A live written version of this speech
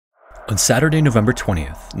On Saturday, November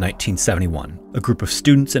 20th, 1971, a group of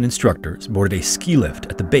students and instructors boarded a ski lift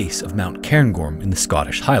at the base of Mount Cairngorm in the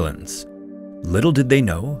Scottish Highlands. Little did they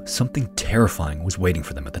know, something terrifying was waiting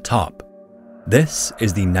for them at the top. This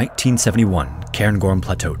is the 1971 Cairngorm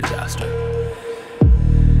Plateau Disaster.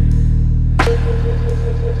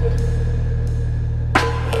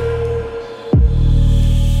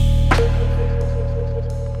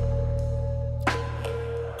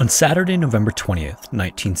 On Saturday, November 20th,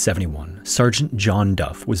 1971, Sergeant John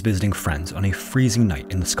Duff was visiting friends on a freezing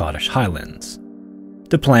night in the Scottish Highlands.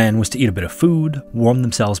 The plan was to eat a bit of food, warm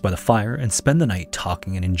themselves by the fire, and spend the night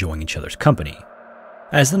talking and enjoying each other's company.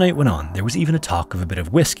 As the night went on, there was even a talk of a bit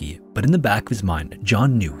of whiskey, but in the back of his mind,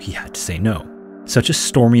 John knew he had to say no. Such a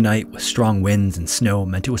stormy night with strong winds and snow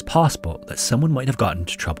meant it was possible that someone might have gotten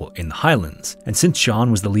into trouble in the Highlands, and since John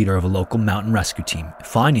was the leader of a local mountain rescue team,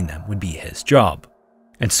 finding them would be his job.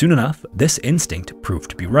 And soon enough, this instinct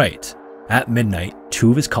proved to be right. At midnight,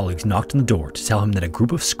 two of his colleagues knocked on the door to tell him that a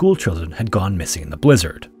group of school children had gone missing in the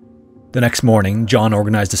blizzard. The next morning, John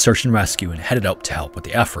organized a search and rescue and headed out to help with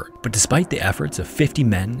the effort. But despite the efforts of 50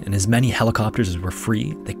 men and as many helicopters as were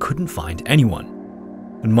free, they couldn't find anyone.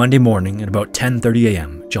 On Monday morning at about 10:30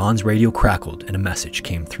 a.m., John's radio crackled and a message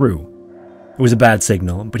came through. It was a bad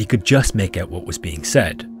signal, but he could just make out what was being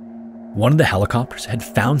said. One of the helicopters had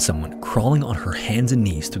found someone crawling on her hands and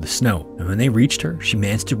knees through the snow, and when they reached her, she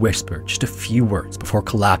managed to whisper just a few words before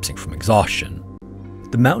collapsing from exhaustion.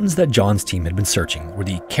 The mountains that John's team had been searching were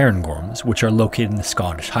the Cairngorms, which are located in the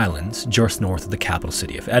Scottish Highlands, just north of the capital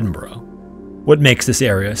city of Edinburgh. What makes this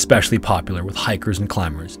area especially popular with hikers and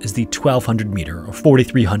climbers is the 1,200-meter or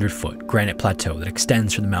 4,300-foot granite plateau that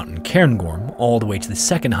extends from the mountain Cairngorm all the way to the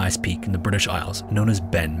second highest peak in the British Isles, known as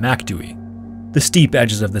Ben Macdui. The steep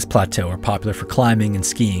edges of this plateau are popular for climbing and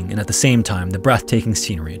skiing, and at the same time, the breathtaking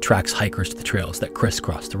scenery attracts hikers to the trails that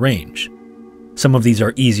crisscross the range. Some of these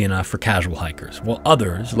are easy enough for casual hikers, while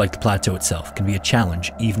others, like the plateau itself, can be a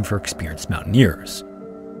challenge even for experienced mountaineers.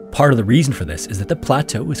 Part of the reason for this is that the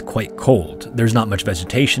plateau is quite cold. There's not much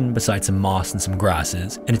vegetation besides some moss and some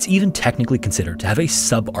grasses, and it's even technically considered to have a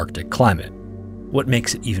subarctic climate. What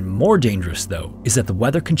makes it even more dangerous, though, is that the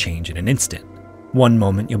weather can change in an instant. One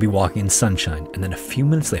moment you'll be walking in sunshine, and then a few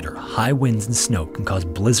minutes later, high winds and snow can cause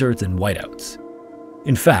blizzards and whiteouts.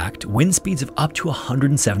 In fact, wind speeds of up to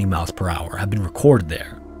 170 miles per hour have been recorded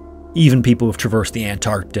there. Even people who have traversed the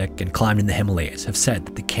Antarctic and climbed in the Himalayas have said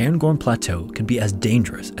that the Cairngorm Plateau can be as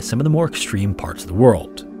dangerous as some of the more extreme parts of the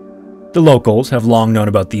world. The locals have long known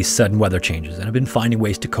about these sudden weather changes and have been finding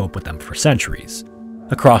ways to cope with them for centuries.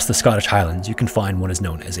 Across the Scottish Highlands, you can find what is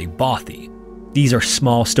known as a bothy. These are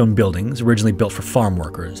small stone buildings originally built for farm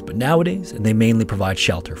workers, but nowadays they mainly provide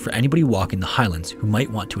shelter for anybody walking the highlands who might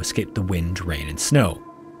want to escape the wind, rain, and snow.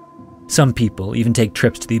 Some people even take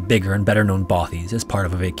trips to the bigger and better known bothies as part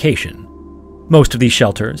of a vacation. Most of these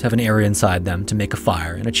shelters have an area inside them to make a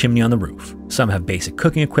fire and a chimney on the roof. Some have basic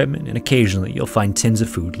cooking equipment, and occasionally you'll find tins of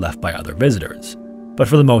food left by other visitors. But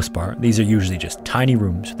for the most part, these are usually just tiny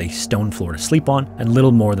rooms with a stone floor to sleep on and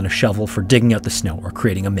little more than a shovel for digging out the snow or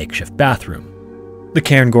creating a makeshift bathroom. The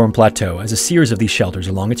Cairngorm Plateau has a series of these shelters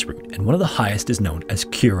along its route, and one of the highest is known as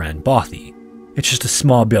Curan Bothy. It's just a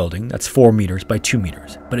small building that's 4 meters by 2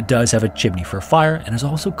 meters, but it does have a chimney for a fire and is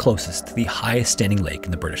also closest to the highest standing lake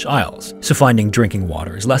in the British Isles, so finding drinking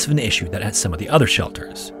water is less of an issue than at some of the other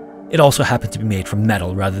shelters. It also happens to be made from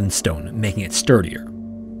metal rather than stone, making it sturdier.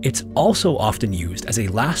 It's also often used as a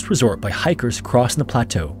last resort by hikers crossing the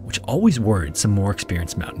plateau, which always worried some more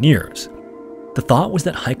experienced mountaineers. The thought was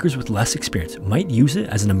that hikers with less experience might use it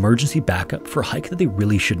as an emergency backup for a hike that they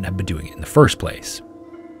really shouldn't have been doing in the first place.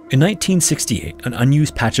 In 1968, an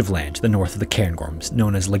unused patch of land to the north of the Cairngorms,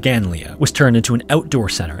 known as Leganlia, was turned into an outdoor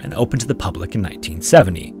center and opened to the public in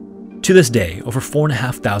 1970. To this day, over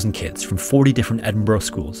 4,500 kids from 40 different Edinburgh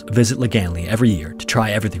schools visit Leganlia every year to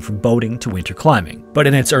try everything from boating to winter climbing, but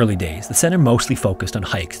in its early days, the center mostly focused on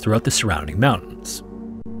hikes throughout the surrounding mountains.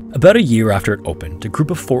 About a year after it opened, a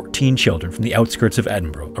group of 14 children from the outskirts of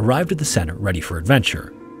Edinburgh arrived at the center ready for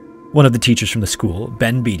adventure. One of the teachers from the school,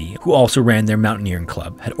 Ben Beattie, who also ran their mountaineering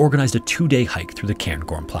club, had organized a 2-day hike through the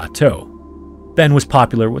Cairngorm Plateau. Ben was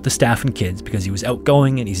popular with the staff and kids because he was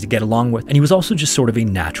outgoing and easy to get along with, and he was also just sort of a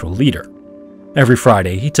natural leader. Every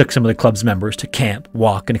Friday, he took some of the club's members to camp,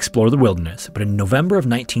 walk, and explore the wilderness, but in November of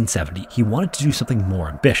 1970, he wanted to do something more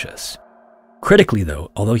ambitious. Critically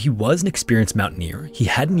though, although he was an experienced mountaineer, he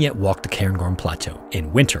hadn't yet walked the Cairngorm Plateau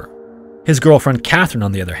in winter. His girlfriend Catherine,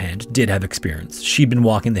 on the other hand, did have experience. She'd been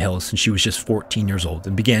walking the hills since she was just 14 years old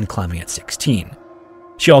and began climbing at 16.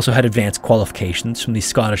 She also had advanced qualifications from the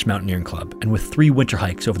Scottish Mountaineering Club, and with 3 winter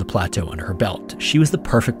hikes over the plateau under her belt, she was the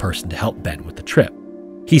perfect person to help Ben with the trip.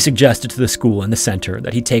 He suggested to the school and the center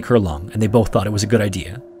that he take her along, and they both thought it was a good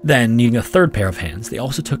idea. Then, needing a third pair of hands, they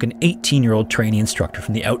also took an 18-year-old trainee instructor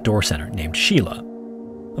from the outdoor center named Sheila.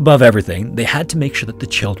 Above everything, they had to make sure that the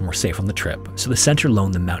children were safe on the trip, so the center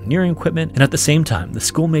loaned them mountaineering equipment, and at the same time, the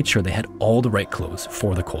school made sure they had all the right clothes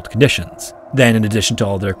for the cold conditions. Then, in addition to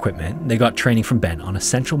all their equipment, they got training from Ben on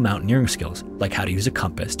essential mountaineering skills, like how to use a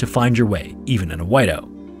compass to find your way, even in a whiteout.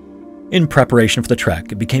 In preparation for the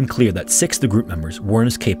trek, it became clear that 6 of the group members weren't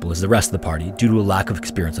as capable as the rest of the party due to a lack of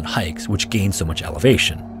experience on hikes, which gained so much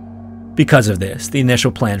elevation. Because of this, the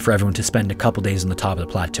initial plan for everyone to spend a couple days on the top of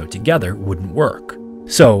the plateau together wouldn't work.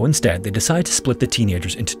 So instead, they decided to split the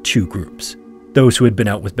teenagers into 2 groups. Those who had been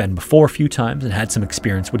out with Ben before a few times and had some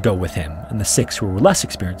experience would go with him, and the 6 who were less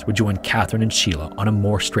experienced would join Catherine and Sheila on a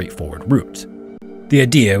more straightforward route. The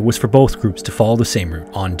idea was for both groups to follow the same route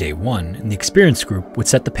on day 1, and the experienced group would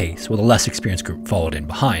set the pace while the less experienced group followed in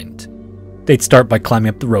behind. They'd start by climbing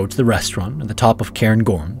up the road to the restaurant at the top of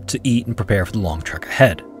Cairngorm to eat and prepare for the long trek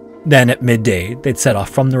ahead. Then at midday, they'd set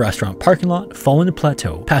off from the restaurant parking lot, following the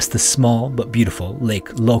plateau, past the small but beautiful Lake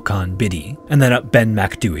Locan Biddy, and then up Ben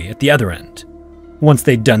Macdui at the other end. Once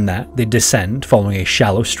they'd done that, they'd descend following a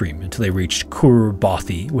shallow stream until they reached Cwr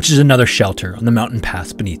Bothi, which is another shelter on the mountain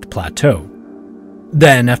pass beneath the plateau.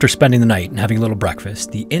 Then, after spending the night and having a little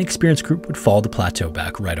breakfast, the inexperienced group would follow the plateau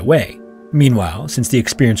back right away. Meanwhile, since the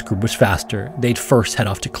experienced group was faster, they'd first head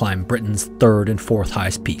off to climb Britain's 3rd and 4th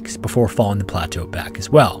highest peaks before following the plateau back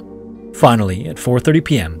as well. Finally, at 4:30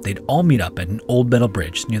 p.m, they'd all meet up at an old metal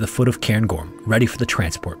bridge near the foot of Cairngorm, ready for the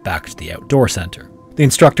transport back to the outdoor center. The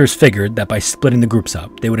instructors figured that by splitting the groups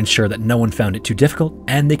up, they would ensure that no one found it too difficult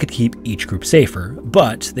and they could keep each group safer,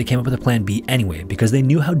 but they came up with a plan B anyway because they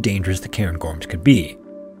knew how dangerous the Cairngorms could be.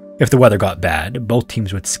 If the weather got bad, both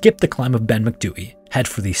teams would skip the climb of Ben Macdui, head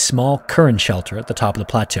for the small Curran shelter at the top of the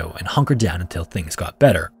plateau and hunker down until things got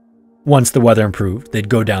better. Once the weather improved, they'd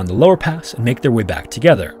go down the lower pass and make their way back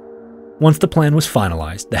together. Once the plan was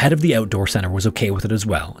finalized, the head of the outdoor center was okay with it as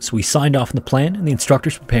well, so he signed off on the plan and the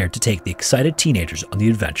instructors prepared to take the excited teenagers on the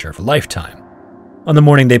adventure of a lifetime. On the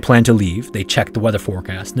morning they planned to leave, they checked the weather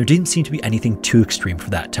forecast and there didn't seem to be anything too extreme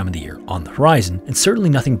for that time of the year on the horizon, and certainly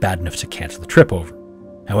nothing bad enough to cancel the trip over.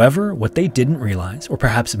 However, what they didn't realize, or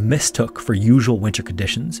perhaps mistook for usual winter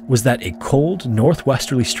conditions, was that a cold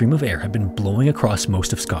northwesterly stream of air had been blowing across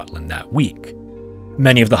most of Scotland that week.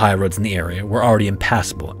 Many of the high roads in the area were already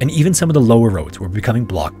impassable, and even some of the lower roads were becoming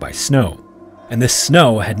blocked by snow. And this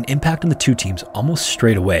snow had an impact on the 2 teams almost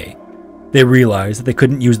straight away. They realized that they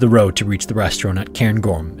couldn't use the road to reach the restaurant at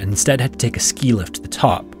Cairngorm, and instead had to take a ski lift to the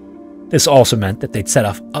top. This also meant that they'd set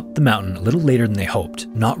off up the mountain a little later than they hoped,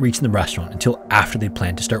 not reaching the restaurant until after they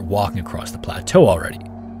planned to start walking across the plateau already.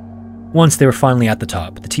 Once they were finally at the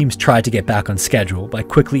top, the teams tried to get back on schedule by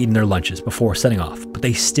quickly eating their lunches before setting off, but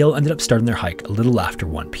they still ended up starting their hike a little after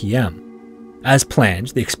 1 p.m. As planned,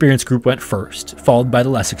 the experienced group went first, followed by the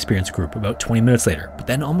less experienced group about 20 minutes later, but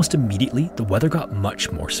then almost immediately, the weather got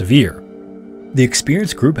much more severe. The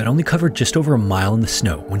experienced group had only covered just over a mile in the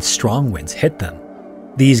snow when strong winds hit them.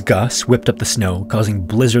 These gusts whipped up the snow, causing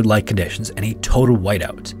blizzard-like conditions and a total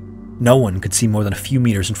whiteout. No one could see more than a few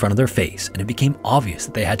meters in front of their face, and it became obvious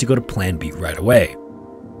that they had to go to Plan B right away.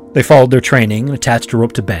 They followed their training and attached a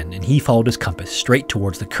rope to Ben, and he followed his compass straight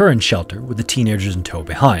towards the Curran shelter with the teenagers in tow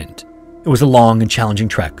behind. It was a long and challenging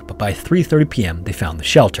trek, but by 3:30 p.m. they found the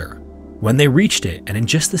shelter. When they reached it, and in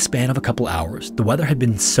just the span of a couple hours, the weather had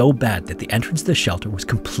been so bad that the entrance to the shelter was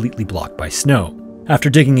completely blocked by snow.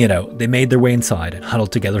 After digging it out, they made their way inside and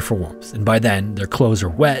huddled together for warmth, and by then, their clothes were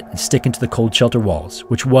wet and sticking to the cold shelter walls,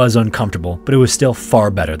 which was uncomfortable, but it was still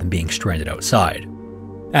far better than being stranded outside.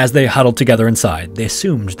 As they huddled together inside, they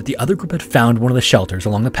assumed that the other group had found one of the shelters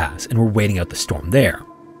along the pass and were waiting out the storm there.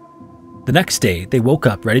 The next day, they woke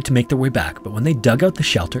up ready to make their way back, but when they dug out the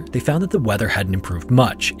shelter, they found that the weather hadn't improved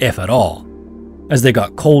much, if at all. As they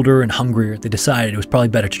got colder and hungrier, they decided it was probably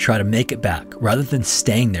better to try to make it back, rather than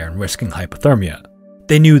staying there and risking hypothermia.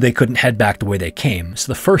 They knew they couldn't head back the way they came,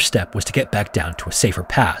 so the first step was to get back down to a safer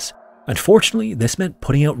pass. Unfortunately, this meant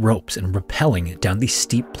putting out ropes and rappelling it down these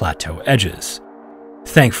steep plateau edges.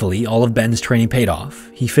 Thankfully, all of Ben's training paid off.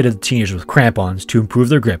 He fitted the teenagers with crampons to improve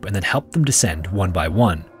their grip and then helped them descend one by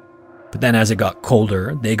one. But then as it got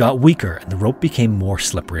colder, they got weaker and the rope became more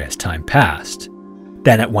slippery as time passed.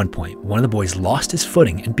 Then at one point, one of the boys lost his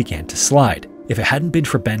footing and began to slide. If it hadn't been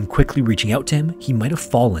for Ben quickly reaching out to him, he might have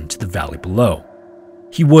fallen to the valley below.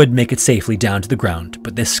 He would make it safely down to the ground,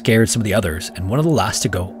 but this scared some of the others, and one of the last to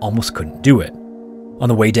go almost couldn't do it. On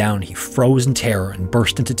the way down, he froze in terror and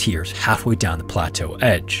burst into tears halfway down the plateau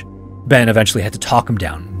edge. Ben eventually had to talk him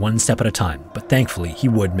down one step at a time, but thankfully he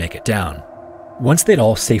would make it down. Once they'd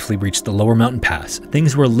all safely reached the lower mountain pass,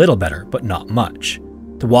 things were a little better, but not much.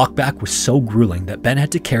 The walk back was so grueling that Ben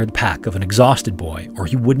had to carry the pack of an exhausted boy or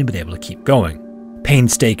he wouldn't have been able to keep going.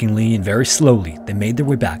 Painstakingly and very slowly, they made their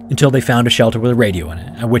way back until they found a shelter with a radio in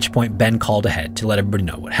it, at which point Ben called ahead to let everybody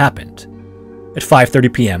know what happened. At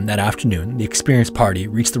 5:30 p.m. that afternoon, the experienced party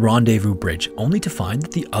reached the rendezvous bridge only to find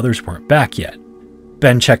that the others weren't back yet.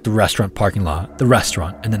 Ben checked the restaurant parking lot, the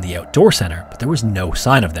restaurant, and then the outdoor center, but there was no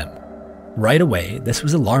sign of them. Right away, this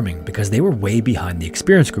was alarming because they were way behind the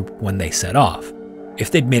experienced group when they set off.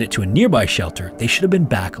 If they'd made it to a nearby shelter, they should have been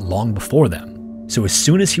back long before them. So as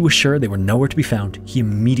soon as he was sure they were nowhere to be found, he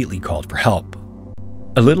immediately called for help.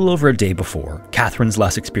 A little over a day before, Catherine's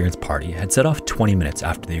less experienced party had set off 20 minutes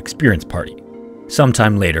after the experienced party.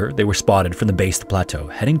 Sometime later, they were spotted from the base of the plateau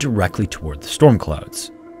heading directly toward the storm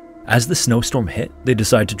clouds. As the snowstorm hit, they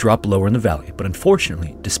decided to drop lower in the valley, but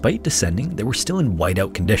unfortunately, despite descending, they were still in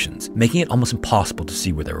whiteout conditions, making it almost impossible to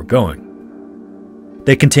see where they were going.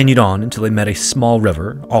 They continued on until they met a small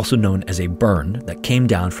river, also known as a burn, that came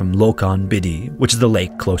down from Locan Bidi, which is the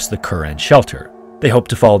lake close to the Curran shelter. They hoped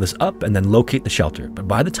to follow this up and then locate the shelter, but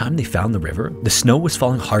by the time they found the river, the snow was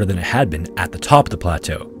falling harder than it had been at the top of the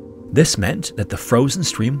plateau. This meant that the frozen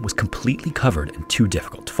stream was completely covered and too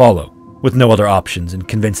difficult to follow. With no other options and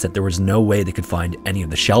convinced that there was no way they could find any of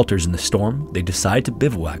the shelters in the storm, they decided to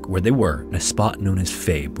bivouac where they were in a spot known as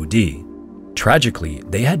Fay Boudi. Tragically,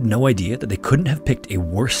 they had no idea that they couldn't have picked a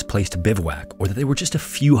worse place to bivouac or that they were just a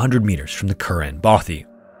few hundred meters from the Curran Bothy.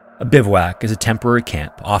 A bivouac is a temporary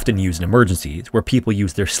camp often used in emergencies where people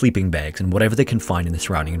use their sleeping bags and whatever they can find in the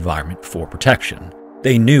surrounding environment for protection.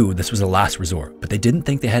 They knew this was a last resort, but they didn't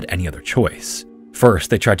think they had any other choice. First,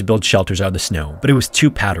 they tried to build shelters out of the snow, but it was too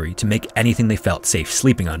powdery to make anything they felt safe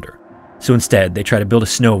sleeping under. So instead, they tried to build a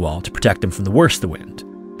snow wall to protect them from the worst of the wind.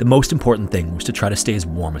 The most important thing was to try to stay as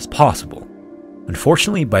warm as possible.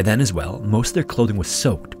 Unfortunately, by then as well, most of their clothing was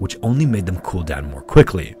soaked, which only made them cool down more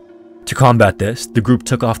quickly. To combat this, the group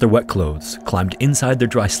took off their wet clothes, climbed inside their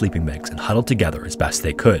dry sleeping bags, and huddled together as best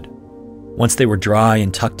they could. Once they were dry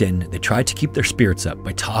and tucked in, they tried to keep their spirits up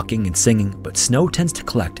by talking and singing, but snow tends to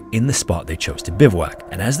collect in the spot they chose to bivouac,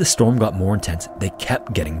 and as the storm got more intense, they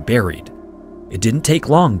kept getting buried. It didn't take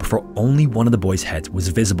long before only one of the boys' heads was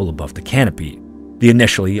visible above the canopy. The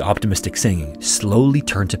initially optimistic singing slowly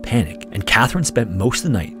turned to panic, and Catherine spent most of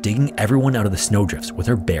the night digging everyone out of the snowdrifts with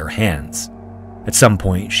her bare hands. At some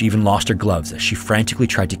point, she even lost her gloves as she frantically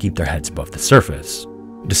tried to keep their heads above the surface.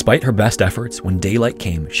 Despite her best efforts, when daylight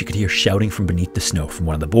came, she could hear shouting from beneath the snow from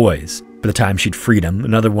one of the boys. By the time she'd freed him,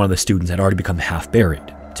 another one of the students had already become half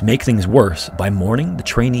buried. To make things worse, by morning, the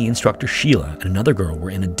trainee instructor Sheila and another girl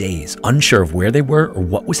were in a daze, unsure of where they were or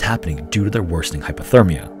what was happening due to their worsening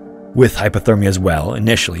hypothermia. With hypothermia as well,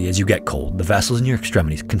 initially, as you get cold, the vessels in your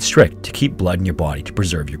extremities constrict to keep blood in your body to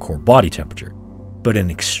preserve your core body temperature. But in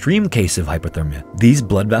an extreme case of hypothermia, these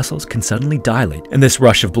blood vessels can suddenly dilate, and this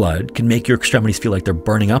rush of blood can make your extremities feel like they're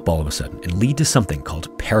burning up all of a sudden and lead to something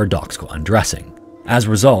called paradoxical undressing. As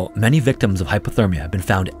a result, many victims of hypothermia have been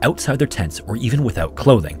found outside their tents or even without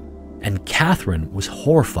clothing. And Catherine was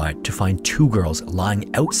horrified to find two girls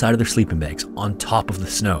lying outside of their sleeping bags on top of the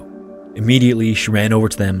snow. Immediately, she ran over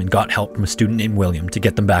to them and got help from a student named William to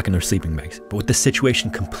get them back in their sleeping bags. But with the situation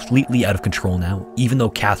completely out of control now, even though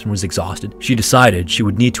Catherine was exhausted, she decided she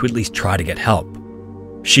would need to at least try to get help.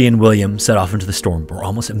 She and William set off into the storm, but were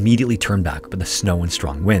almost immediately turned back by the snow and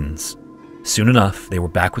strong winds. Soon enough, they were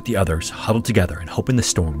back with the others, huddled together and hoping the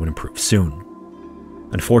storm would improve soon.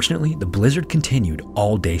 Unfortunately, the blizzard continued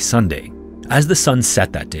all day Sunday. As the sun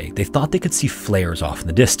set that day, they thought they could see flares off in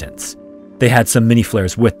the distance. They had some mini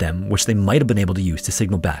flares with them, which they might have been able to use to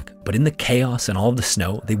signal back, but in the chaos and all of the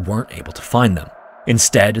snow, they weren't able to find them.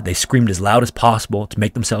 Instead, they screamed as loud as possible to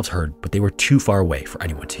make themselves heard, but they were too far away for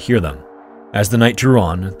anyone to hear them. As the night drew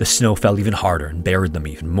on, the snow fell even harder and buried them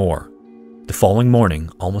even more. The following morning,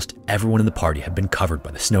 almost everyone in the party had been covered by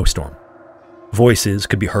the snowstorm. Voices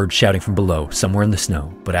could be heard shouting from below, somewhere in the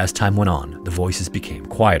snow, but as time went on, the voices became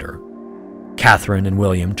quieter. Catherine and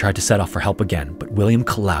William tried to set off for help again, but William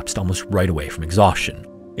collapsed almost right away from exhaustion.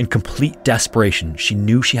 In complete desperation, she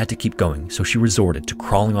knew she had to keep going, so she resorted to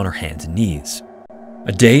crawling on her hands and knees.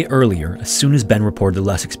 A day earlier, as soon as Ben reported the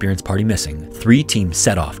less experienced party missing, 3 teams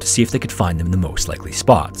set off to see if they could find them in the most likely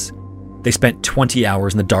spots. They spent 20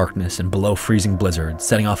 hours in the darkness and below freezing blizzard,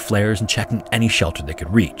 setting off flares and checking any shelter they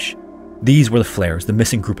could reach. These were the flares the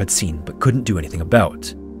missing group had seen but couldn't do anything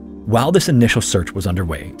about. While this initial search was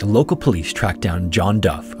underway, the local police tracked down John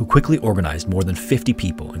Duff, who quickly organized more than 50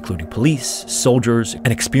 people, including police, soldiers, and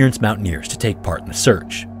experienced mountaineers to take part in the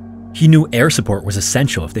search. He knew air support was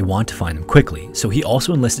essential if they wanted to find them quickly, so he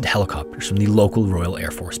also enlisted helicopters from the local Royal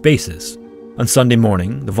Air Force bases. On Sunday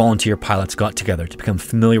morning, the volunteer pilots got together to become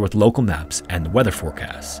familiar with local maps and the weather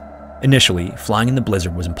forecasts. Initially, flying in the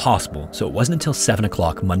blizzard was impossible, so it wasn't until 7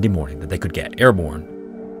 o'clock Monday morning that they could get airborne.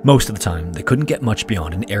 Most of the time, they couldn't get much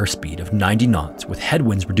beyond an airspeed of 90 knots, with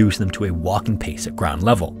headwinds reducing them to a walking pace at ground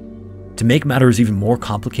level. To make matters even more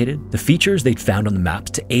complicated, the features they'd found on the maps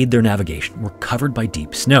to aid their navigation were covered by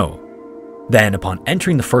deep snow. Then, upon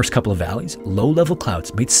entering the first couple of valleys, low-level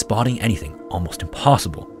clouds made spotting anything almost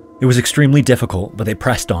impossible. It was extremely difficult, but they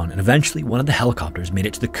pressed on, and eventually one of the helicopters made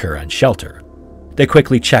it to the Curran shelter. They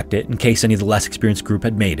quickly checked it in case any of the less experienced group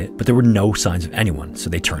had made it, but there were no signs of anyone, so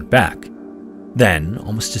they turned back. Then,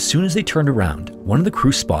 almost as soon as they turned around, one of the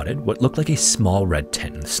crew spotted what looked like a small red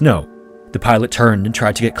tent in the snow. The pilot turned and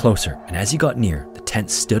tried to get closer, and as he got near, the tent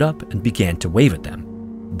stood up and began to wave at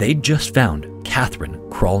them. They'd just found Catherine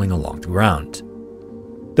crawling along the ground.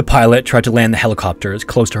 The pilot tried to land the helicopter as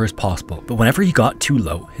close to her as possible, but whenever he got too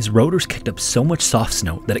low, his rotors kicked up so much soft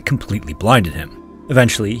snow that it completely blinded him.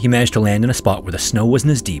 Eventually, he managed to land in a spot where the snow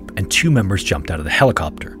wasn't as deep, and 2 members jumped out of the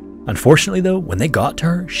helicopter. Unfortunately though, when they got to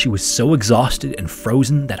her, she was so exhausted and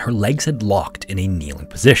frozen that her legs had locked in a kneeling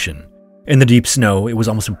position. In the deep snow, it was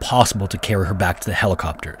almost impossible to carry her back to the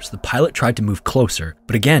helicopter, so the pilot tried to move closer,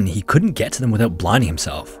 but again, he couldn't get to them without blinding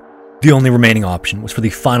himself. The only remaining option was for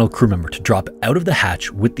the final crew member to drop out of the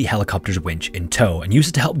hatch with the helicopter's winch in tow and use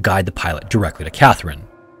it to help guide the pilot directly to Catherine.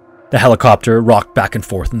 The helicopter rocked back and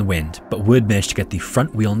forth in the wind, but would manage to get the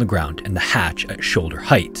front wheel on the ground and the hatch at shoulder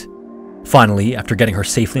height. Finally, after getting her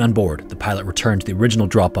safely on board, the pilot returned to the original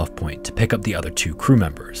drop-off point to pick up the other 2 crew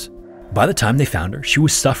members. By the time they found her, she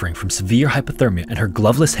was suffering from severe hypothermia and her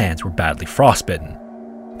gloveless hands were badly frostbitten.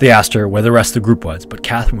 They asked her where the rest of the group was, but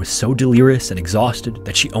Catherine was so delirious and exhausted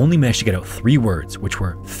that she only managed to get out 3 words, which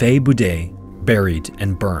were "fait bouder," "buried,"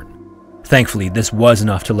 and "burn." Thankfully, this was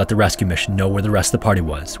enough to let the rescue mission know where the rest of the party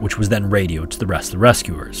was, which was then radioed to the rest of the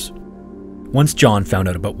rescuers. Once John found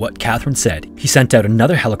out about what Catherine said, he sent out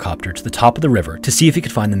another helicopter to the top of the river to see if he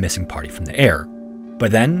could find the missing party from the air. By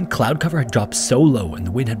then, cloud cover had dropped so low and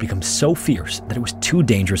the wind had become so fierce that it was too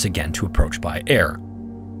dangerous again to approach by air.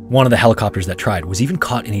 One of the helicopters that tried was even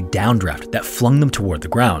caught in a downdraft that flung them toward the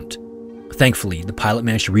ground. Thankfully, the pilot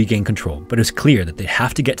managed to regain control, but it was clear that they'd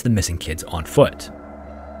have to get to the missing kids on foot.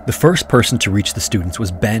 The first person to reach the students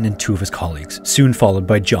was Ben and 2 of his colleagues, soon followed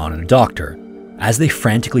by John and a doctor. As they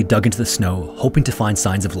frantically dug into the snow, hoping to find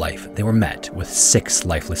signs of life, they were met with 6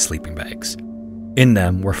 lifeless sleeping bags. In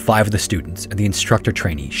them were 5 of the students and the instructor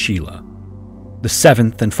trainee, Sheila. The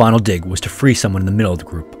 7th and final dig was to free someone in the middle of the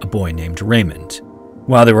group, a boy named Raymond.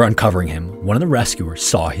 While they were uncovering him, one of the rescuers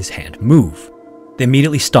saw his hand move. They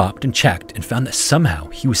immediately stopped and checked and found that somehow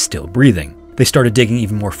he was still breathing. They started digging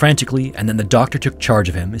even more frantically, and then the doctor took charge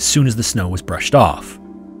of him as soon as the snow was brushed off.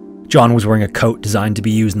 John was wearing a coat designed to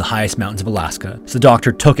be used in the highest mountains of Alaska, so the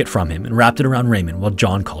doctor took it from him and wrapped it around Raymond while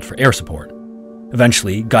John called for air support.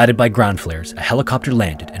 Eventually, guided by ground flares, a helicopter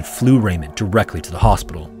landed and flew Raymond directly to the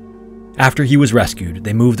hospital. After he was rescued,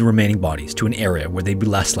 they moved the remaining bodies to an area where they'd be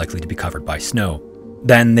less likely to be covered by snow.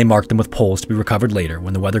 Then they marked them with poles to be recovered later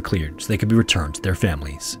when the weather cleared so they could be returned to their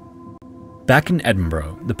families. Back in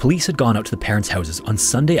Edinburgh, the police had gone out to the parents' houses on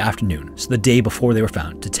Sunday afternoon, so the day before they were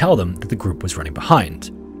found, to tell them that the group was running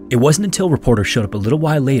behind. It wasn't until reporters showed up a little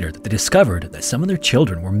while later that they discovered that some of their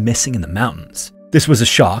children were missing in the mountains. This was a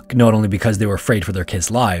shock, not only because they were afraid for their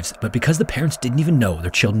kids' lives, but because the parents didn't even know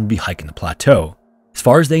their children would be hiking the plateau. As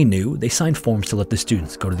far as they knew, they signed forms to let the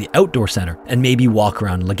students go to the outdoor center and maybe walk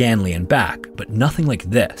around Leganley and back, but nothing like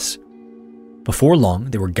this. Before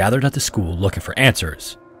long, they were gathered at the school looking for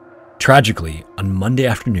answers. Tragically, on Monday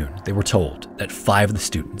afternoon, they were told that 5 of the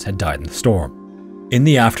students had died in the storm. In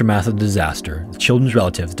the aftermath of the disaster, the children's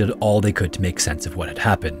relatives did all they could to make sense of what had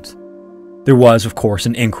happened. There was, of course,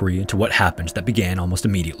 an inquiry into what happened that began almost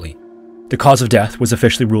immediately. The cause of death was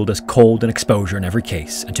officially ruled as cold and exposure in every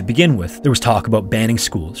case, and to begin with, there was talk about banning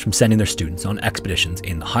schools from sending their students on expeditions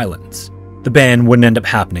in the Highlands. The ban wouldn't end up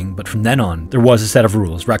happening, but from then on, there was a set of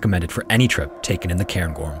rules recommended for any trip taken in the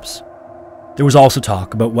Cairngorms. There was also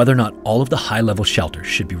talk about whether or not all of the high-level shelters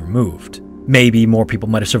should be removed. Maybe more people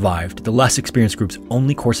might have survived. The less experienced group's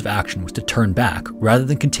only course of action was to turn back rather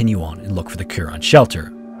than continue on and look for the Curran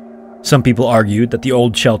shelter. Some people argued that the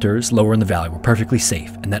old shelters lower in the valley were perfectly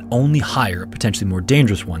safe and that only higher, potentially more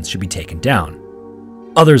dangerous ones should be taken down.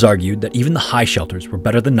 Others argued that even the high shelters were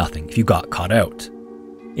better than nothing if you got caught out.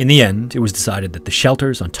 In the end, it was decided that the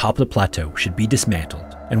shelters on top of the plateau should be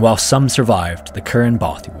dismantled, and while some survived, the Cairn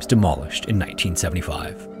Bothy was demolished in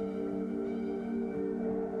 1975.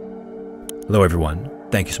 Hello everyone,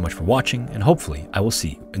 thank you so much for watching, and hopefully I will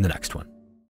see you in the next one.